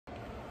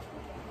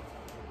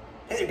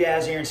Hey there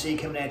guys, Aaron C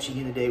coming at you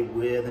again today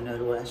with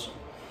another lesson.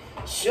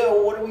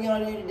 So what are we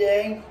going to do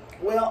today?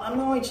 Well, I'm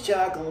going to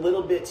talk a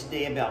little bit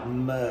today about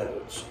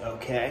modes,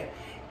 okay?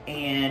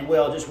 And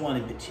well, just one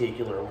in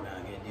particular. We're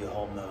not going to do a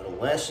whole mode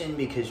lesson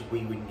because we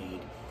would need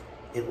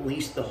at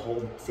least the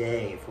whole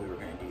day if we were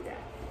going to do that.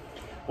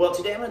 Well,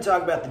 today I'm going to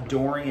talk about the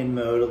Dorian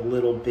mode a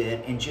little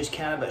bit and just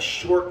kind of a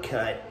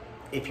shortcut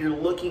if you're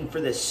looking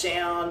for the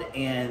sound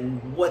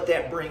and what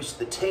that brings to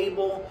the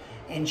table,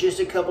 and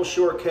just a couple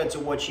shortcuts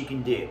of what you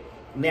can do.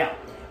 Now,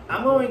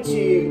 I'm going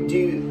to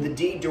do the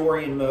D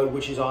Dorian mode,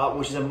 which is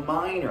a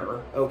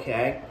minor,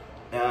 okay?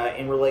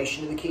 In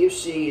relation to the key of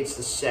C, it's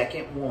the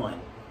second one,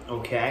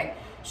 okay?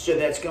 So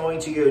that's going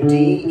to go D,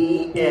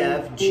 E,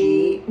 F,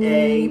 G,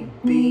 A,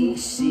 B,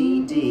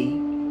 C, D,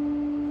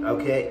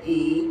 okay?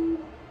 E,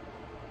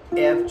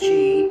 F,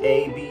 G,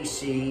 A, B,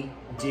 C,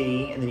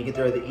 D, and then you can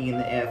throw the E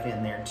and the F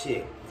in there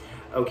too.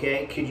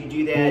 Okay, could you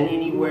do that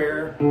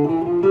anywhere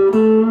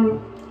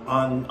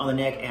on the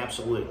neck?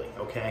 Absolutely,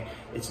 okay?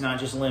 It's not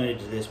just limited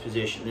to this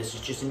position. This is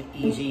just an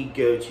easy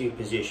go-to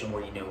position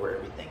where you know where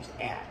everything's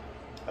at,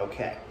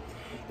 okay?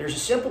 There's a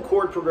simple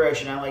chord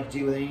progression I like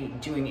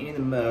doing any of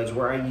the modes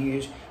where I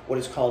use what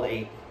is called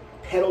a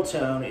pedal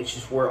tone. It's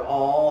just where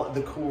all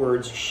the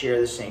chords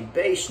share the same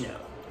bass note.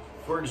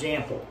 For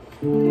example,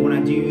 when I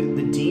do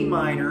the D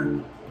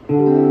minor,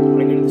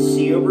 when I go to the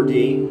C over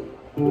D,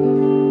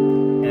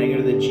 and I go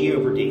to the G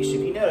over D. So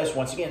if you notice,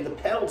 once again, the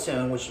pedal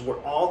tone, which is where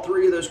all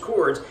three of those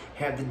chords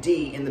have the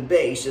D in the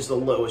bass, is the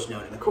lowest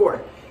note in the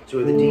chord. So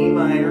with the D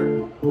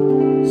minor,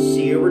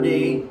 C over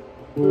D,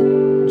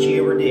 G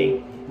over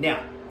D.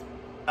 Now,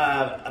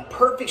 a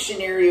perfect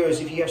scenario is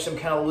if you have some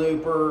kind of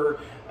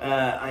looper,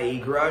 i.e.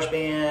 garage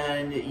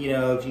band, you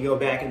know, if you go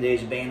back in the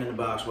days of Band in the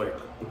Box,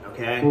 whatever,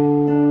 okay?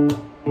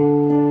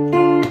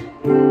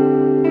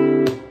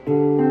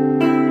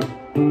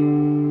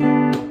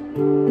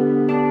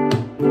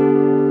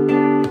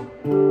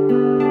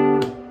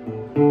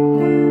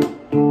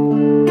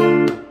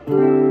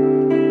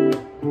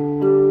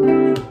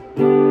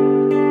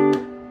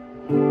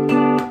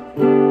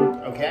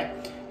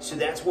 So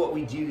that's what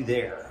we do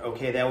there,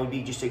 okay? That would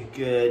be just a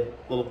good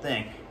little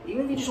thing.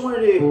 Even if you just want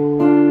to do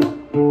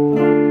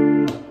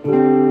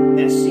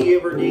that C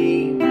over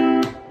D, you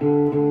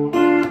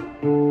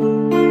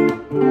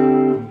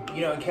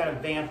know, and kind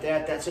of vamp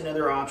that, that's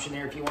another option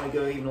there if you want to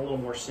go even a little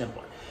more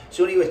simpler.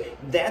 So anyways,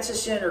 that's a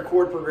center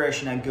chord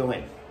progression I go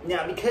in.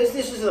 Now, because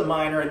this is a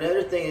minor,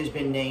 another thing that's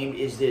been named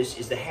is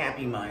the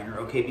happy minor,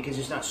 okay? Because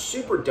it's not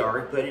super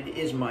dark, but it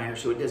is minor,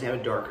 so it does have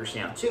a darker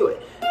sound to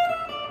it.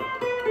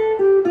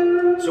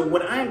 So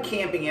when I'm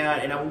camping out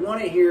and I want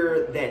to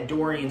hear that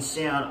Dorian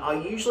sound,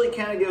 I'll usually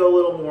kind of go a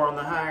little more on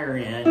the higher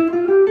end.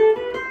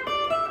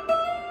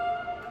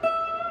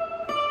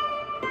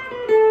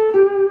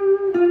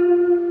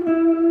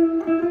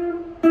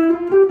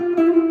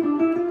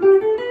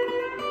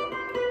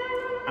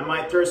 I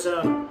might throw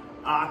some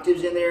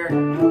octaves in there.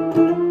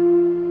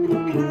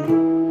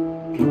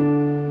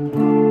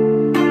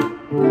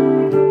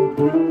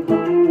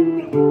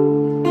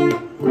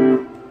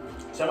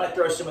 So I might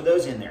throw some of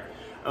those in there.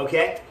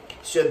 Okay,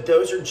 so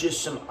those are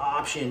just some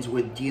options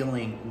with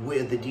dealing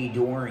with the D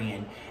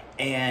Dorian,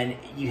 and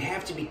you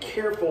have to be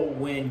careful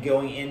when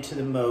going into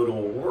the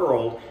modal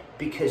world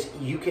because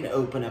you can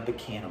open up a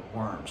can of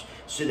worms.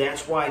 So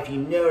that's why, if you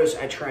notice,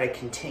 I try to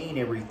contain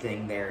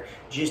everything there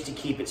just to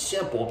keep it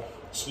simple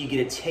so you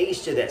get a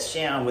taste of that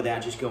sound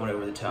without just going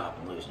over the top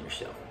and losing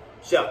yourself.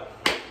 So,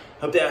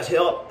 hope that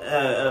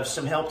was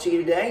some help to you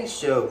today.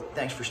 So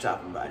thanks for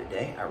stopping by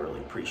today. I really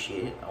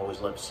appreciate it. I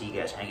always love to see you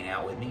guys hanging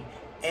out with me.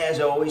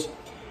 As always,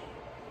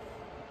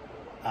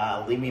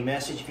 leave me a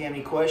message if you have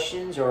any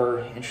questions or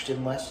interested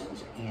in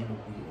lessons, and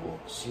we will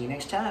see you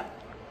next time.